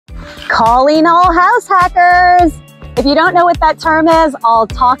Calling all house hackers. If you don't know what that term is, I'll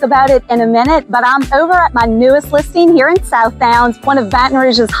talk about it in a minute, but I'm over at my newest listing here in Southdowns, one of Baton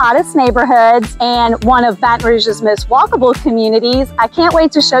Rouge's hottest neighborhoods and one of Baton Rouge's most walkable communities. I can't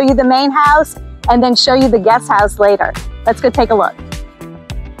wait to show you the main house and then show you the guest house later. Let's go take a look.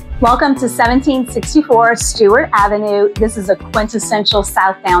 Welcome to 1764 Stuart Avenue. This is a quintessential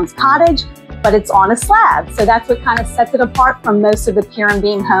Southdowns cottage, but it's on a slab. So that's what kind of sets it apart from most of the pier and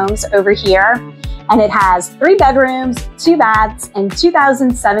beam homes over here. And it has 3 bedrooms, 2 baths, and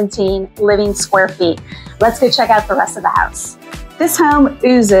 2017 living square feet. Let's go check out the rest of the house. This home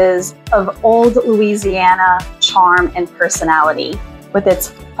oozes of old Louisiana charm and personality. With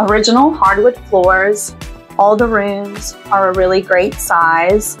its original hardwood floors, all the rooms are a really great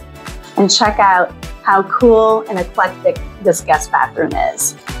size. And check out how cool and eclectic this guest bathroom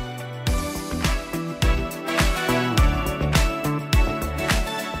is.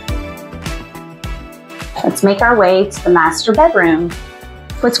 Let's make our way to the master bedroom.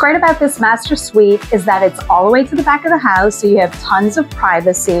 What's great about this master suite is that it's all the way to the back of the house, so you have tons of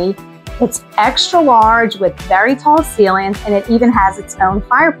privacy. It's extra large with very tall ceilings, and it even has its own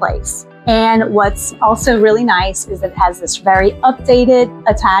fireplace. And what's also really nice is it has this very updated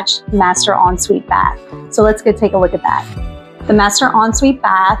attached master ensuite bath. So let's go take a look at that. The master ensuite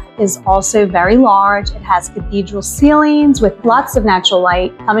bath is also very large. It has cathedral ceilings with lots of natural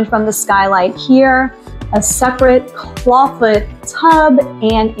light coming from the skylight here, a separate clawfoot tub,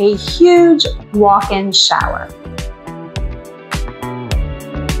 and a huge walk-in shower.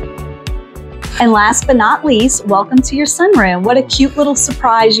 And last but not least, welcome to your sunroom. What a cute little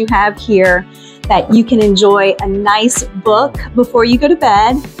surprise you have here that you can enjoy a nice book before you go to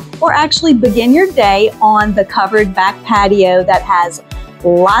bed, or actually begin your day on the covered back patio that has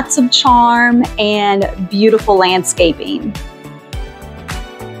lots of charm and beautiful landscaping.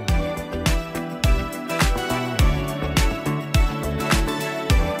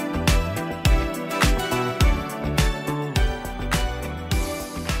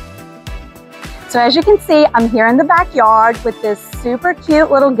 So as you can see, I'm here in the backyard with this super cute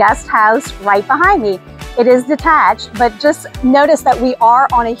little guest house right behind me. It is detached, but just notice that we are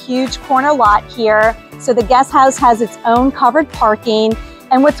on a huge corner lot here. So the guest house has its own covered parking.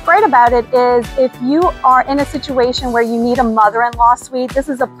 And what's great about it is if you are in a situation where you need a mother-in-law suite, this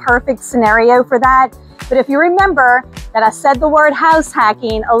is a perfect scenario for that. But if you remember that I said the word house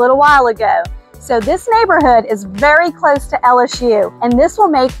hacking a little while ago, so this neighborhood is very close to LSU, and this will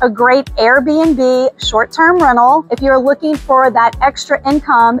make a great Airbnb short-term rental if you're looking for that extra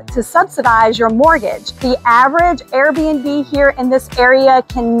income to subsidize your mortgage. The average Airbnb here in this area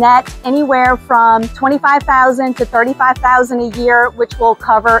can net anywhere from $25,000 to $35,000 a year, which will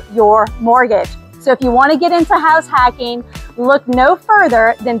cover your mortgage. So if you want to get into house hacking, look no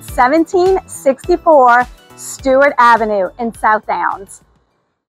further than 1764 Stuart Avenue in Southdowns.